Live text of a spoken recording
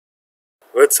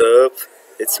What's up?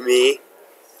 It's me,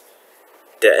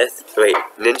 Death. Wait,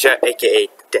 Ninja, aka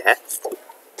Death.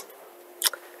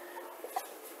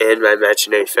 And my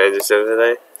imaginary friend is over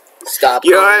there. Stop.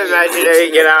 You're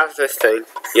imaginary, get off this thing.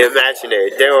 You're imaginary,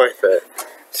 deal with it.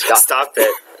 Stop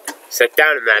it. Sit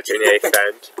down, imaginary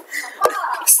friend.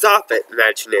 Stop it,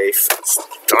 imaginary friend.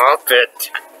 Stop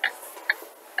it.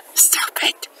 Stop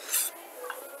it.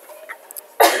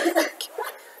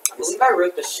 I believe I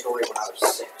wrote this story when I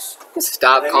was 6.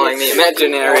 Stop calling me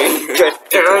imaginary. Get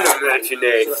down,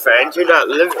 imaginary friend. You're not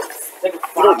living. You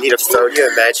don't need a phone,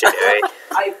 you're imaginary.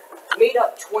 I made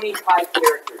up 25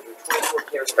 characters or 24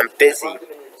 characters. I'm busy.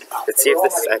 Let's see if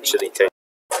this is actually turns.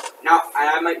 Now,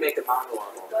 I might make a monologue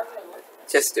on that.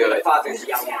 Just do My it. father's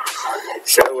yelling at me.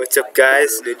 So what's up,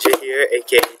 guys? Ninja here,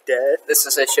 aka Death. This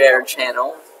is a shared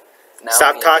channel. Now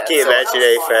Stop me and talking, Death.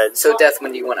 imaginary friend. So, Death,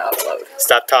 when do you want to upload?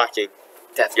 Stop talking.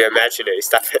 Death. You're imaginary.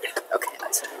 Stop it. Okay,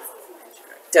 that's it.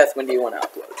 Death, when do you want to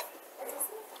upload?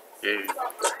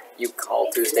 You call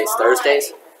Tuesdays,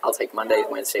 Thursdays. I'll take Monday,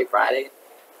 Wednesday, Friday,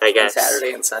 I and guess.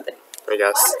 Saturday and Sunday. I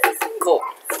guess. Cool.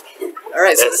 All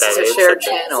right, so Yes, this is that a is shared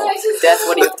Sunday. channel. Death,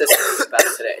 what do you have to say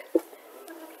about today?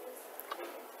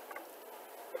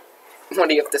 What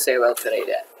do you have to say about today,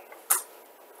 Death?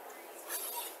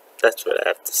 That's what I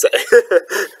have to say.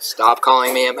 Stop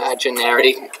calling me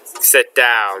imaginary. Sit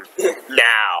down.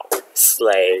 Now,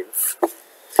 slave.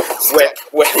 Whip,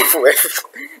 whip, whip.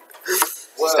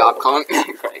 Stop calling me.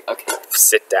 Right, okay.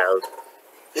 Sit down.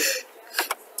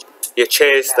 Your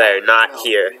chair's there, not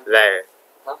here. There.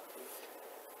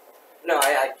 No,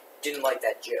 I didn't like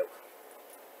that joke.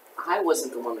 I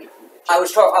wasn't the one making the joke. I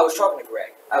was talking to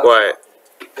Greg. What?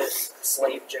 This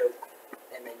slave joke,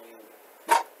 and then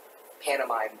you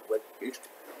pantomime with.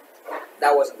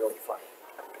 That wasn't really funny.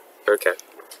 Okay.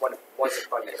 Wasn't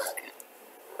funny at all.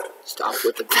 Stop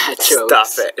with the bad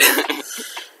jokes. Stop it.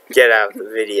 Get out of the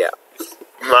video.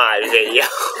 My video.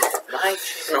 My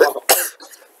channel.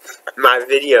 My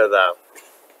video, though.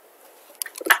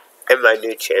 And my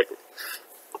new channel.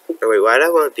 Oh, wait, why do I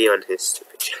want to be on his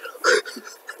stupid channel?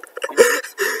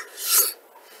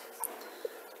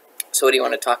 So what do you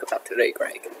want to talk about today,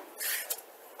 Greg?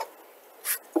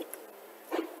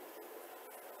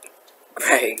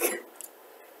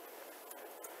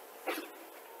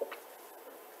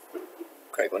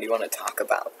 Greg, what do you want to talk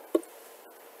about?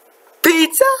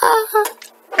 Pizza!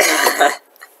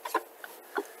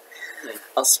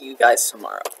 I'll see you guys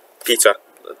tomorrow. Pizza.